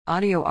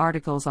Audio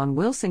articles on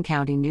Wilson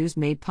County News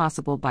made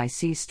possible by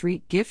C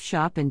Street Gift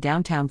Shop in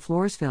downtown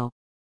Floresville.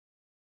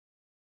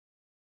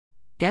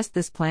 Guess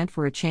this plant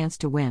for a chance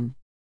to win.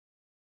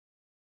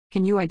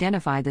 Can you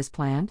identify this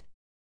plant?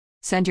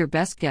 Send your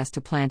best guess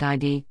to Plant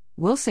ID,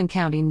 Wilson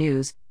County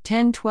News,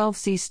 1012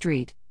 C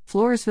Street,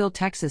 Floresville,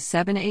 Texas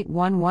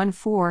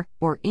 78114,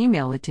 or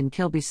email it to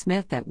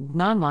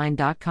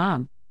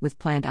kilbysmith@wonline.com with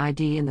Plant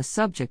ID in the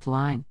subject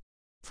line.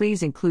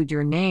 Please include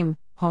your name,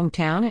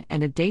 hometown,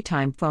 and a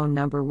daytime phone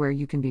number where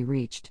you can be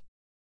reached.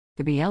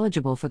 To be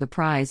eligible for the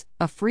prize,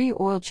 a free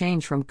oil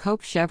change from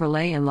Cope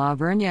Chevrolet in La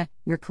Vernia,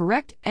 your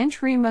correct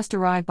entry must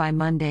arrive by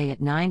Monday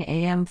at 9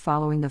 a.m.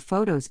 following the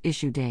photo's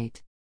issue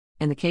date.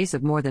 In the case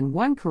of more than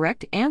one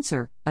correct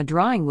answer, a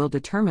drawing will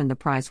determine the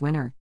prize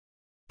winner.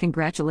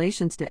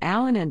 Congratulations to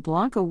Alan and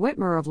Blanca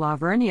Whitmer of La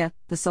Vernia,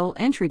 the sole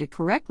entry to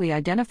correctly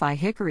identify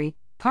hickory,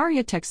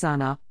 Carya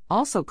texana,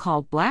 also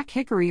called black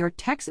hickory or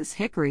Texas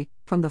hickory,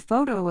 from the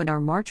photo in our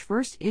March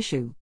 1st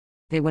issue.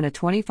 They win a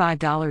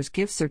 $25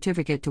 gift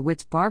certificate to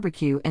Witt's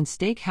Barbecue and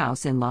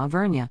Steakhouse in La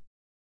Vernia.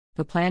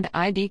 The Plant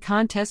ID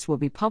contest will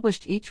be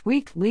published each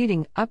week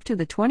leading up to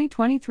the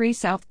 2023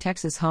 South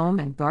Texas Home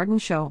and Garden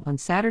Show on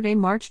Saturday,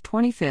 March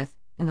 25th,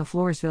 in the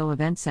Floresville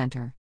Event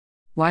Center.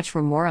 Watch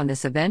for more on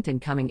this event in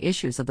coming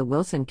issues of the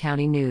Wilson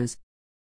County News.